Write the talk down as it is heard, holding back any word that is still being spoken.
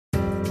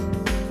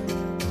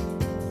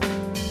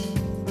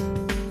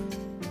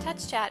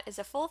TouchChat is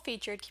a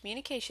full-featured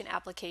communication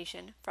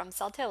application from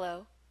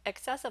Saltillo,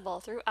 accessible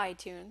through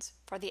iTunes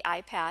for the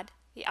iPad,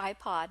 the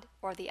iPod,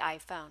 or the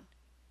iPhone.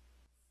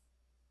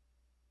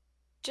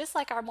 Just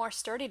like our more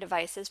sturdy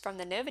devices from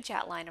the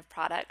NovaChat line of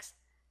products,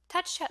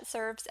 TouchChat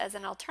serves as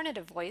an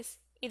alternative voice,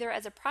 either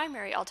as a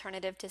primary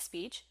alternative to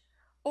speech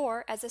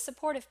or as a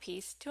supportive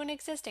piece to an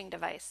existing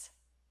device.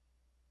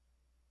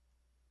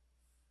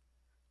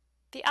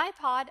 The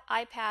iPod,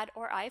 iPad,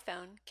 or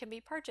iPhone can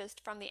be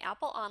purchased from the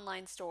Apple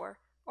Online Store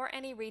or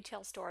any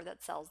retail store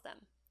that sells them.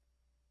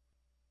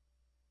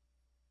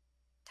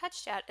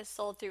 TouchChat is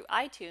sold through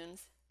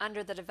iTunes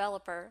under the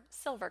developer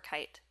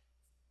Silverkite.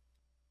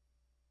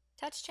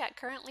 TouchChat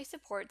currently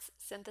supports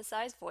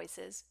synthesized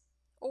voices,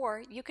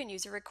 or you can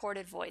use a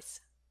recorded voice.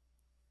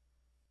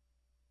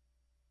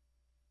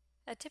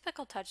 A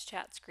typical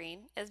TouchChat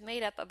screen is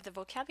made up of the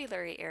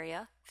vocabulary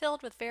area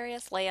filled with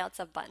various layouts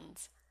of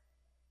buttons.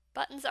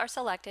 Buttons are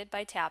selected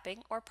by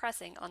tapping or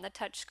pressing on the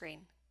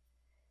touchscreen.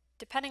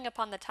 Depending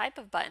upon the type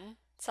of button,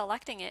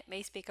 selecting it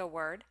may speak a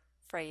word,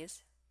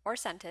 phrase, or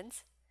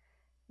sentence,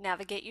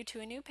 navigate you to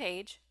a new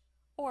page,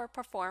 or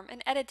perform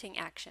an editing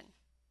action.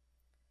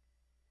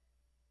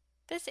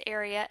 This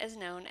area is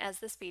known as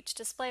the speech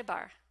display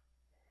bar.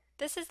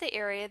 This is the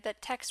area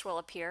that text will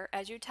appear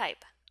as you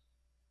type.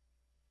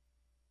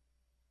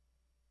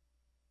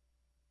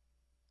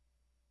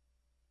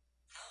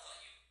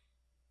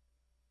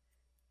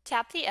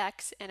 Tap the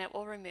X and it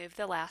will remove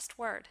the last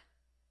word.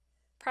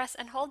 Press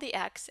and hold the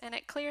X and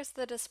it clears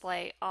the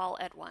display all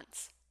at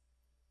once.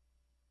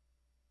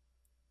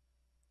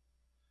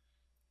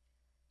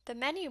 The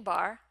menu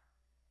bar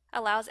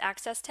allows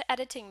access to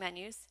editing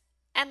menus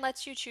and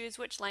lets you choose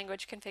which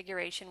language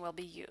configuration will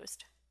be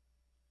used.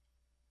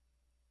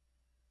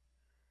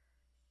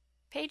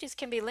 Pages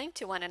can be linked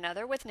to one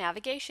another with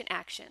navigation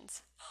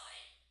actions.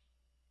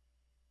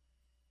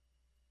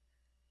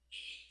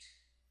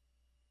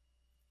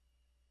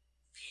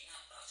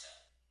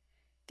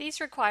 These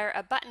require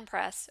a button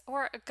press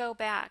or a go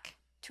back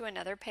to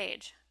another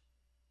page.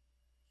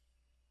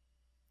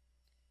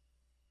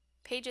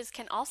 Pages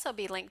can also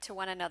be linked to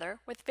one another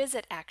with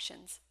visit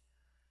actions.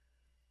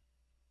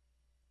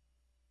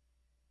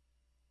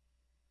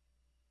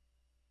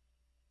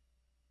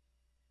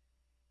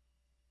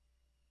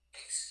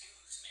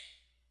 Excuse me.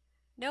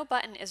 No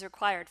button is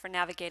required for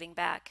navigating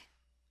back.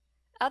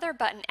 Other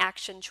button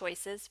action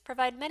choices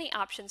provide many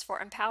options for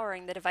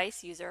empowering the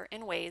device user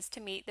in ways to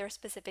meet their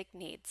specific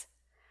needs.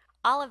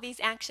 All of these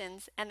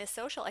actions and the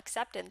social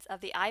acceptance of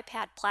the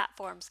iPad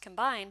platforms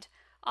combined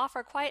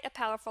offer quite a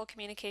powerful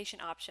communication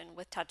option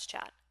with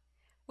TouchChat.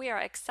 We are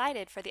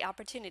excited for the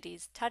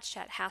opportunities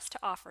TouchChat has to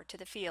offer to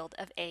the field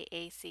of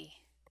AAC.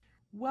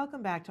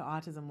 Welcome back to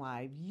Autism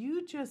Live.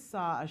 You just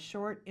saw a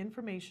short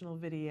informational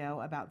video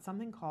about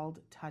something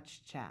called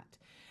TouchChat.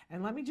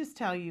 And let me just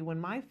tell you,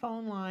 when my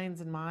phone lines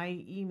and my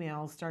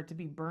emails start to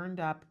be burned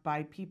up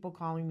by people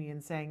calling me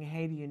and saying,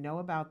 hey, do you know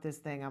about this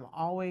thing? I'm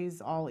always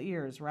all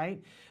ears,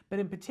 right? But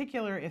in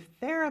particular, if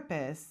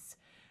therapists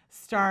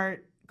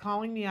start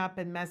calling me up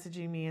and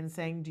messaging me and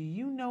saying, do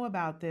you know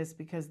about this?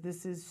 Because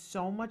this is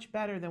so much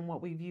better than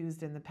what we've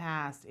used in the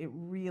past. It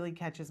really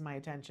catches my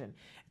attention.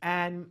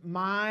 And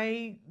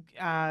my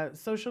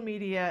social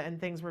media and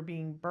things were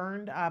being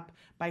burned up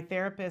by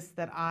therapists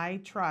that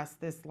I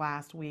trust this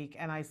last week.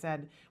 And I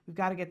said, we've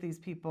got to get these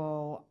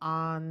people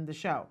on the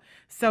show.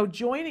 So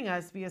joining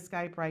us via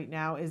Skype right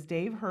now is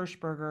Dave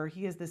Hershberger.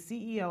 He is the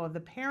CEO of the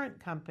parent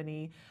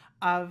company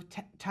of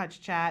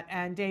TouchChat.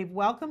 And Dave,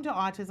 welcome to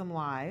Autism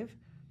Live.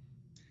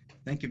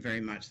 Thank you very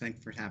much.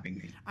 Thanks for having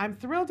me. I'm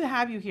thrilled to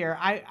have you here.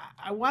 I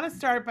want to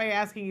start by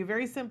asking you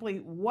very simply,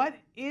 what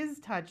is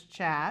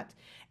TouchChat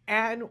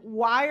and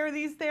why are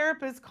these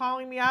therapists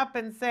calling me up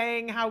and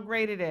saying how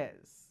great it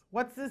is?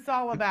 What's this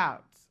all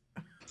about?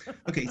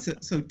 Okay, so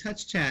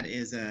TouchChat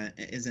is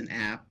an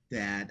app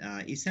that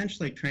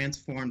essentially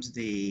transforms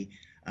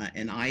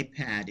an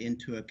iPad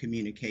into a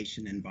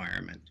communication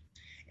environment.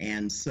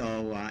 And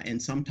so,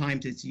 and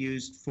sometimes it's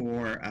used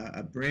for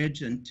a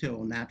bridge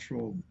until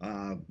natural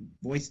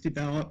voice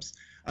develops.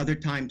 Other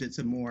times it's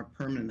a more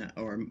permanent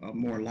or a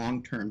more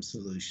long-term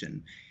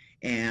solution.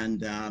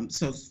 And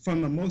so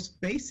from a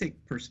most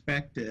basic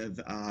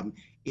perspective,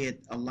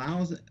 it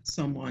allows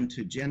someone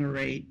to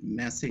generate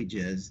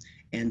messages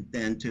and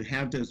then to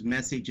have those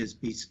messages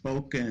be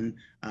spoken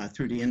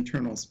through the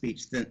internal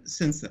speech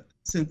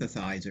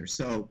synthesizer.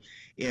 So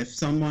if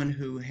someone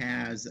who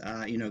has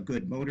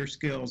good motor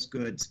skills,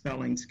 good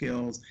spelling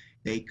skills,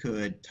 they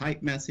could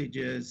type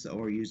messages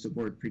or use the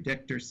word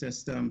predictor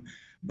system.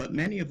 But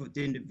many of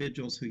the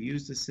individuals who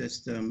use the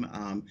system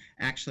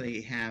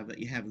actually have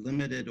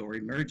limited or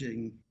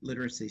emerging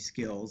literacy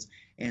skills,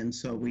 and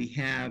so we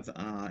have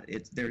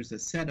there's a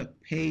set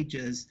of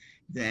pages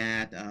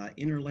that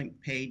interlink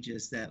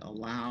pages that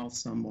allow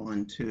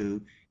someone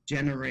to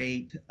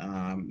generate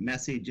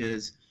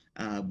messages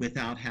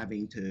without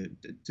having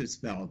to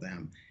spell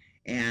them.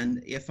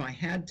 And if I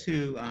had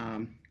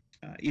to,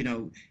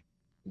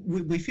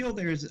 We feel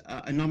there's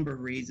a number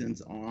of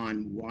reasons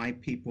on why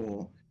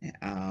people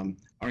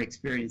are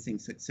experiencing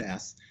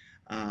success.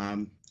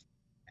 Um,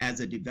 as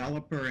a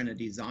developer and a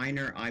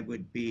designer, I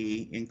would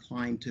be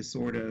inclined to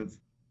sort of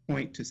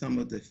point to some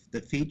of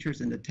the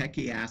features and the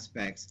techie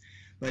aspects.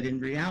 But in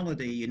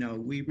reality, you know,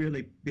 we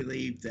really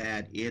believe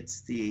that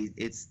it's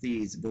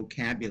these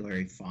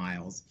vocabulary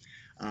files.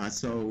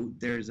 So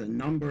there's a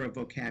number of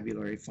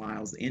vocabulary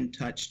files in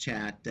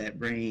TouchChat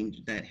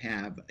that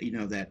have, you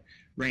know, that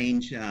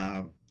range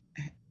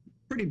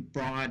pretty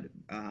broad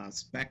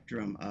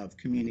spectrum of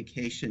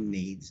communication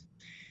needs.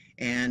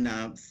 And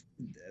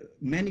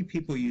many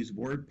people use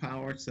word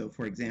power. So,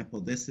 for example,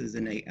 this is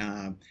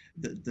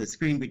the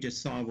screen we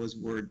just saw was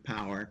word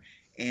power.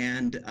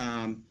 And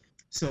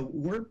so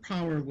word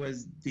power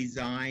was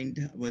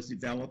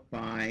developed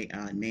by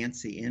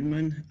Nancy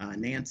Inman.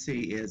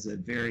 Nancy is a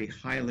very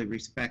highly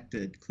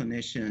respected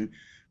clinician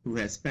who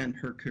has spent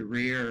her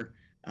career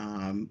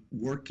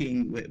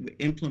working with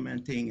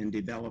implementing and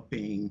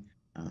developing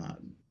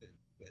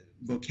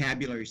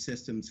vocabulary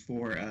systems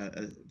for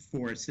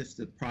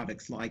assistive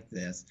products like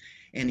this.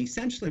 And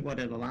essentially what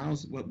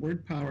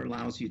word power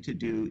allows you to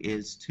do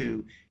is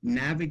to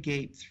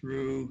navigate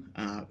through,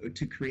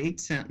 to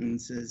create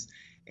sentences,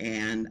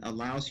 and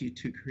allows you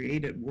to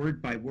create it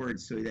word by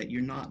word so that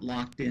you're not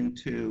locked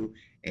into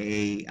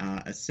a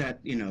set,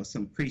 you know,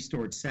 some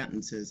pre-stored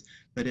sentences,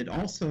 but it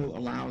also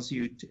allows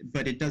you to,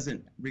 but it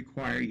doesn't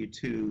require you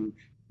to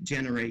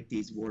generate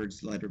these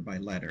words letter by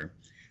letter.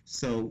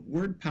 So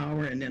word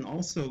power, and then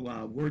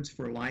also Words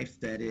for Life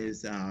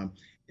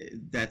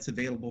that's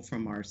available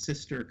from our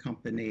sister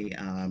company,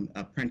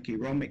 Prentke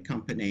Romich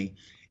company,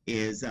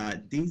 is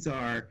these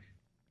are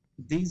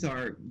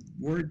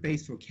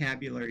word-based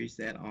vocabularies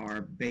that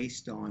are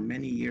based on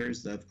many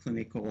years of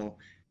clinical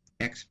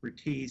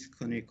expertise,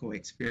 clinical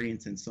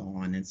experience, and so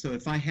on. And so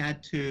if I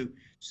had to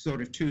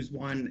sort of choose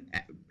one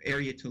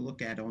area to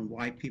look at on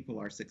why people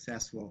are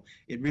successful,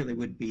 it really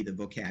would be the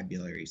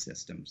vocabulary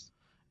systems.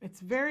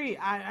 It's very,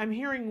 I'm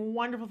hearing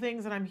wonderful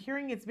things, and I'm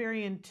hearing it's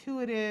very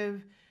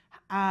intuitive,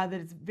 that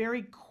it's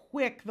very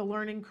quick, the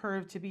learning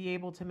curve to be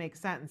able to make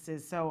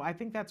sentences. So I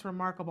think that's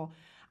remarkable.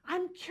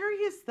 I'm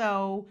curious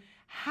though,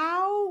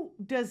 how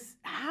does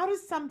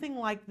something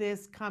like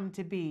this come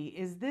to be?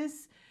 Is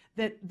this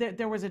that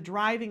there was a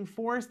driving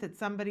force, that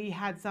somebody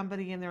had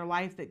somebody in their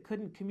life that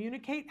couldn't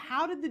communicate?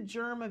 How did the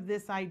germ of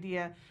this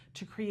idea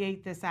to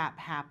create this app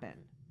happen?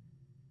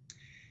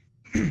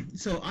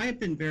 So I have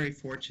been very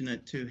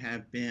fortunate to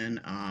have been,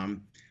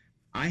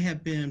 I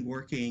have been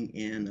working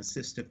in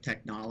assistive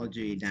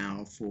technology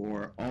now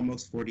for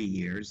almost 40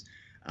 years.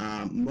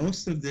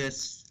 Most of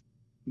this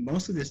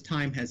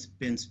time has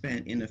been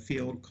spent in a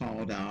field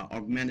called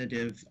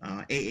augmentative,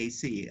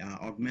 AAC,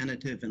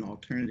 augmentative and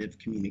alternative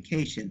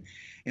communication.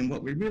 And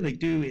what we really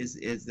do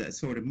is that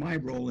sort of my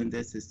role in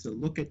this is to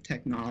look at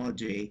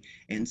technology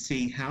and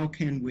see how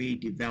can we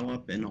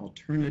develop an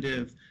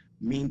alternative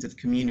means of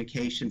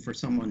communication for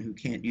someone who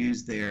can't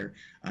use their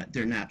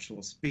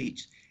natural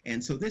speech.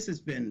 And so this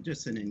has been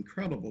just an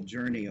incredible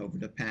journey over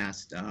the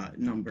past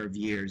number of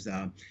years.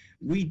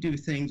 We do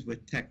things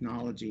with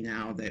technology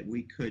now that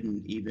we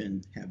couldn't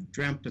even have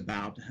dreamt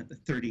about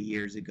 30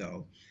 years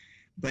ago.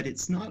 But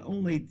it's not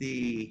only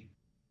the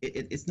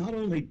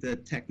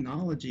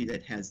technology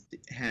that has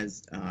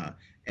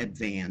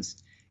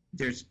advanced.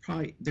 There's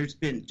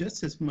been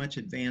just as much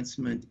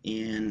advancement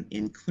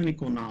in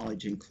clinical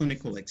knowledge and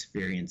clinical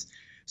experience.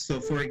 So,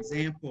 for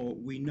example,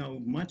 we know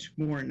much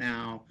more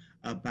now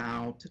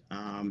about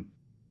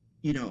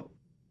you know,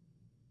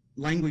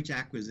 language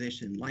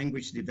acquisition,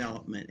 language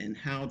development, and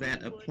how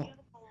that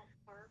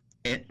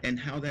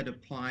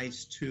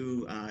applies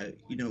to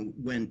you know,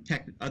 when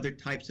other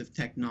types of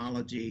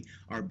technology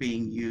are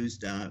being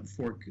used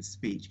for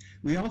speech.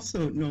 We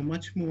also know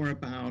much more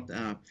about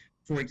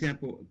for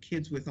example,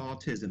 kids with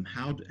autism,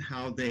 how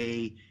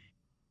they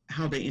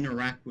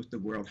interact with the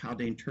world, how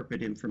they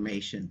interpret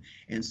information.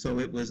 And so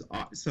it was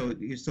so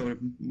sort of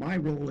my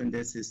role in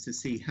this is to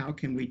see how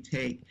can we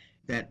take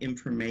that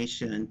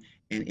information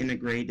and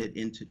integrate it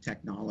into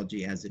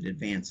technology as it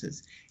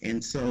advances.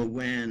 And so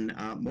when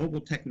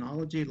mobile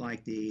technology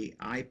like the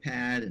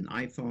iPad and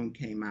iPhone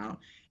came out,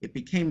 it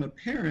became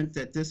apparent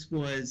that this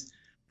was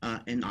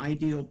an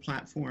ideal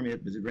platform.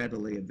 It was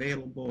readily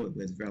available. It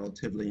was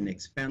relatively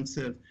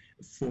inexpensive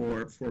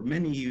for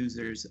many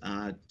users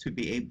to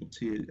be able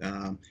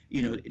to,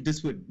 you know,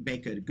 this would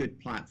make a good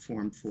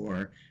platform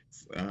for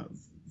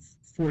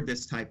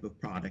this type of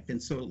product.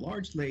 And so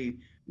largely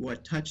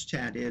what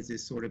TouchChat is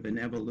sort of an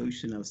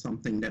evolution of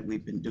something that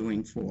we've been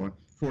doing for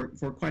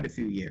quite a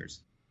few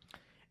years.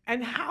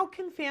 And how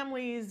can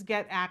families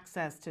get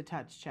access to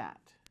TouchChat?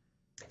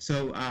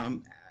 So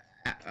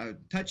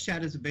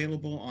TouchChat is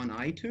available on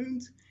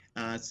iTunes.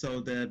 So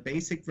the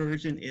basic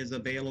version is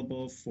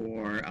available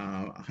for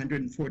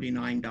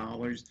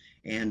 $149,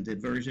 and the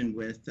version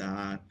with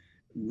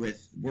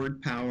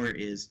word power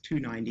is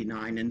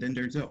 $299. And then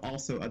there's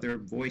also other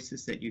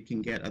voices that you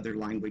can get, other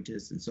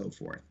languages and so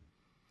forth.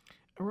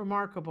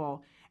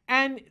 Remarkable.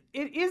 And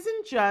it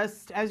isn't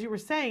just, as you were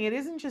saying, it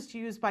isn't just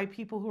used by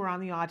people who are on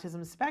the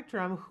autism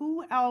spectrum.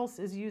 Who else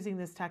is using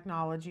this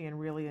technology and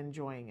really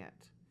enjoying it?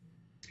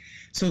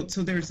 So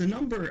there's a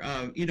number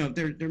of,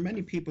 there are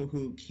many people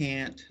who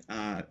can't,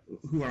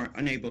 who are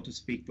unable to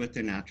speak with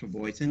their natural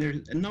voice, and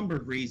there's a number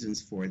of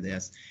reasons for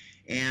this.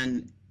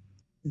 And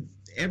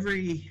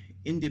every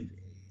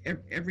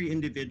every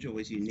individual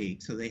is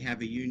unique, so they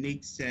have a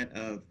unique set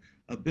of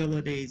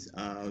abilities,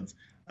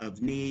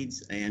 of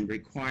needs and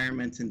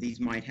requirements, and these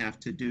might have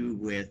to do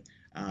with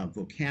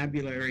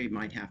vocabulary, it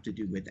might have to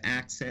do with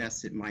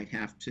access, it might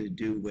have to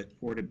do with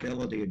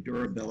portability or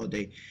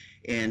durability,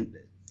 and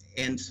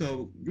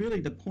so really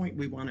the point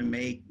we want to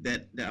make,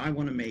 that I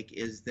want to make,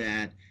 is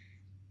that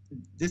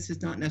this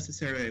is not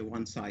necessarily a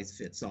one size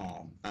fits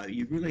all.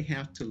 You really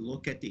have to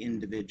look at the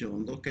individual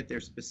and look at their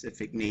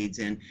specific needs,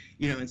 and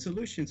and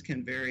solutions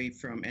can vary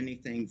from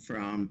anything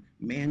from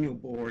manual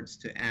boards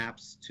to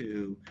apps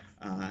to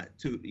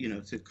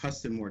to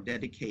custom or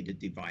dedicated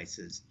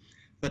devices.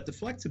 But the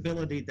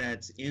flexibility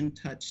that's in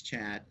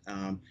TouchChat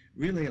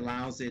really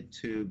allows it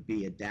to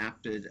be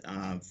adapted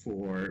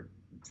for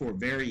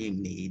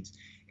varying needs.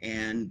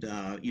 And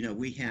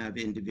we have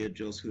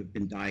individuals who have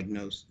been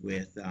diagnosed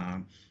with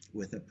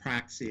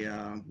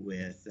apraxia,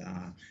 with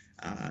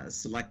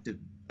selective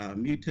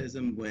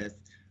mutism, with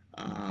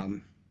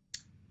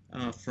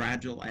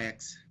Fragile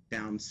X,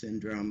 Down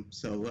syndrome.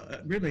 So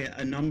really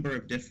a number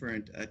of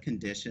different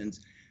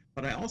conditions.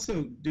 But I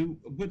also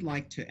would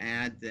like to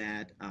add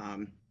that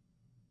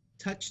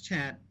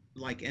TouchChat,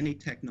 like any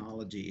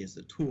technology, is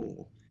a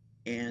tool.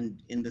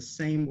 And in the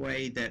same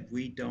way that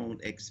we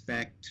don't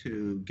expect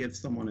to give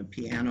someone a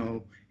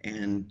piano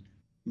and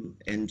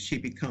she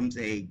becomes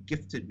a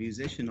gifted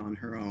musician on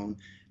her own,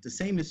 the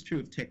same is true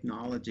of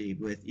technology.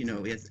 With,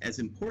 as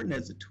important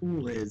as a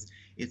tool is,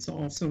 it's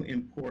also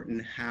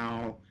important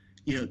how,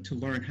 to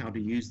learn how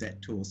to use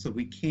that tool. So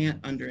we can't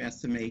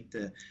underestimate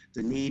the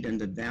need and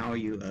the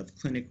value of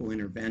clinical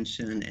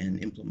intervention and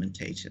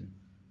implementation.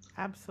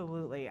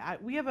 Absolutely.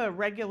 We have a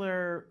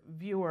regular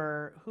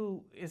viewer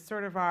who is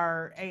sort of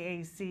our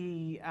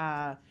AAC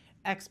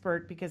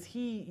expert, because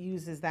he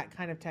uses that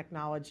kind of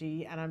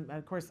technology. And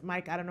of course,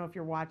 Mike, I don't know if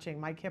you're watching,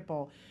 Mike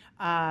Hipple.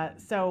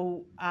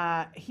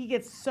 He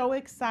gets so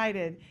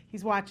excited.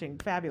 He's watching,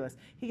 fabulous.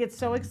 He gets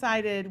so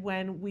excited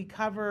when we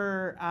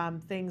cover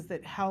things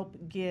that help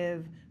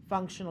give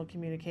functional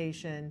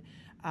communication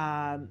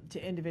to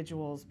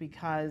individuals,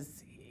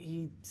 because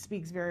he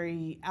speaks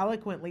very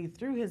eloquently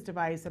through his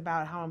device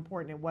about how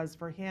important it was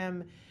for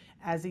him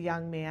as a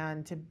young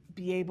man to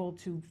be able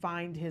to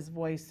find his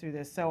voice through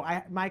this. So,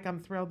 Mike, I'm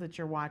thrilled that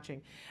you're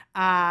watching.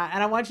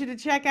 And I want you to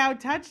check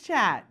out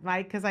TouchChat,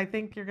 Mike, because I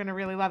think you're going to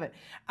really love it.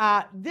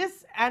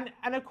 And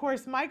of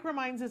course, Mike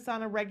reminds us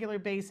on a regular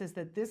basis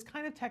that this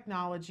kind of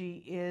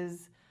technology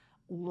is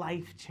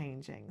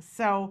life-changing.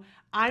 So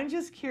I'm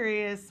just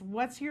curious,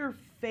 what's your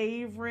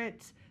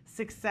favorite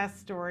success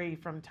story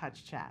from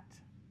TouchChat?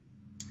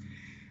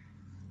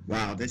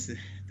 Wow, this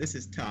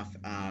is tough.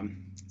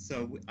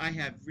 So I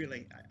have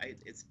really,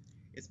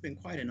 it's been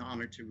quite an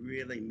honor to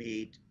really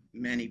meet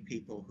many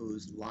people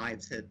whose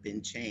lives have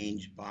been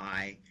changed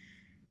by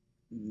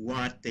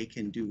what they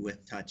can do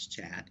with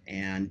TouchChat,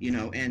 and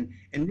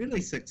and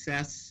really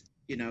success.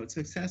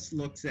 Success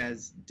looks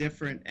as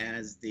different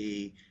as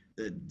the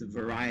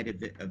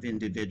variety of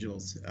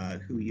individuals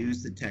who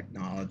use the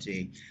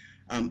technology.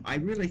 I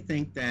really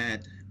think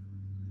that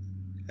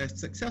a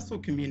successful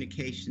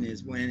communication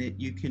is when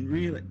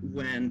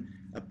when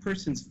a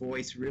person's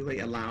voice really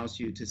allows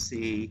you to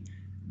see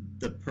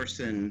the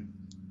person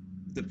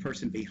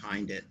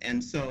behind it.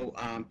 And so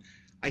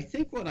I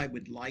think what I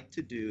would like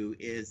to do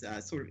is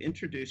sort of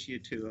introduce you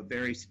to a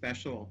very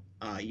special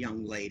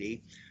young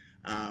lady.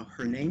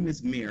 Her name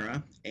is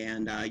Mira,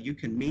 and you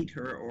can meet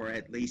her, or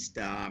at least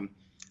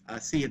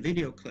see a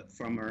video clip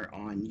from her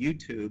on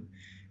YouTube.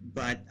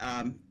 But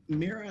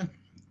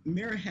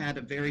Mira had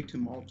a very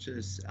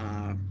tumultuous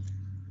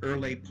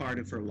early part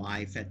of her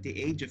life. At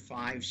the age of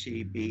 5,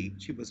 she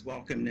was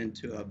welcomed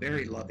into a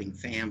very loving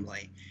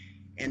family.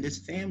 And this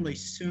family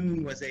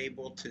soon was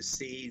able to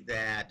see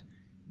that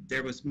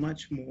there was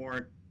much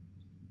more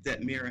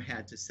that Mira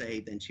had to say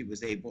than she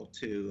was able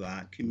to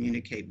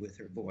communicate with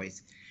her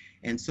voice.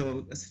 And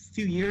so a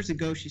few years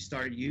ago, she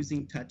started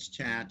using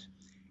TouchChat.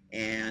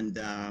 And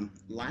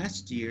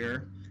last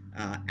year,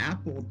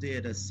 Apple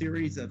did a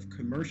series of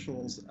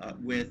commercials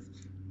with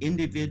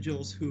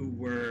individuals who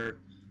were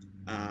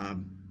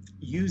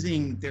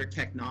using their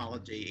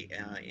technology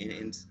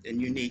in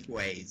unique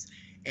ways.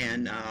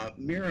 And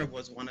Mira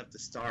was one of the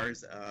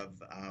stars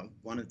of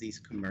one of these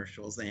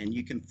commercials, and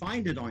you can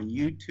find it on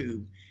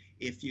YouTube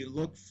if you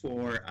look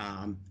for,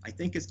 I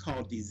think it's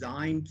called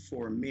Designed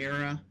for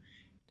Mira,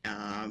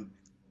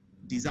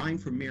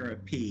 Designed for Mira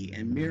P,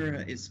 and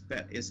Mira is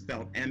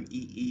spelled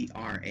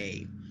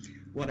M-E-E-R-A.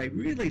 What I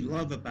really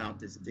love about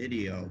this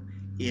video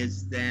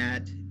is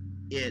that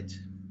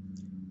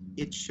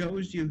it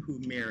shows you who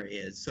Mira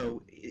is.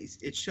 So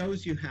it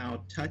shows you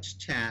how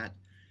TouchChat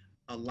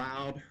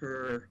allowed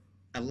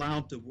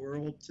the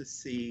world to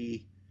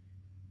see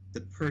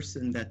the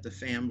person that the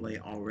family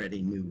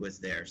already knew was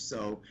there.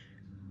 So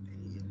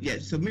yeah,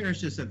 so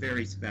Mira's just a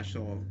very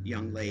special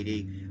young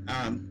lady.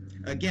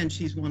 Again,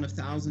 she's one of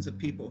thousands of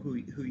people who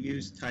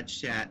use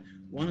TouchChat.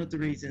 One of the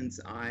reasons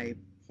I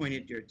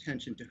pointed your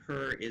attention to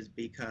her is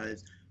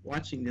because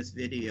watching this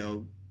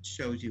video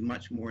shows you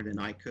much more than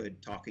I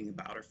could talking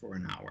about her for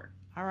an hour.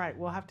 All right,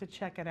 we'll have to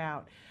check it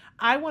out.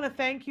 I want to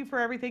thank you for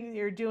everything that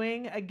you're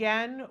doing.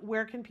 Again,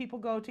 where can people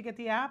go to get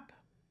the app?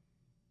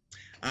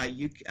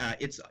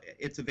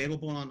 It's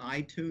available on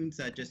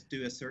iTunes. Just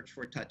do a search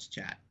for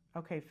TouchChat.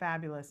 Okay,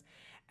 fabulous.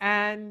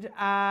 And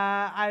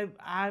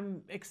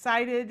I'm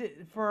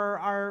excited for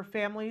our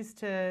families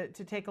to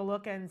take a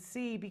look and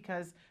see,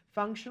 because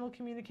functional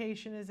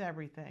communication is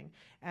everything.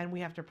 And we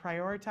have to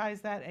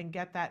prioritize that and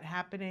get that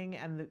happening.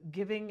 And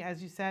giving,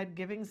 as you said,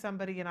 giving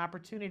somebody an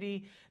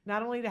opportunity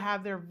not only to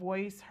have their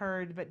voice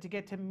heard, but to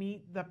get to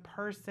meet the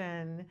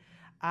person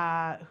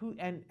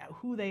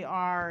who they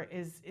are,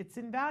 it's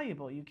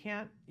invaluable. You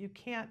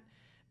can't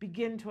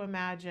begin to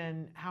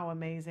imagine how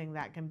amazing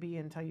that can be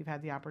until you've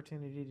had the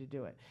opportunity to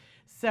do it.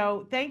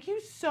 So thank you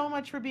so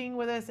much for being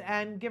with us,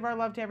 and give our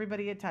love to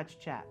everybody at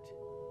TouchChat.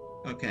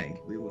 Okay,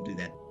 we will do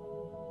that.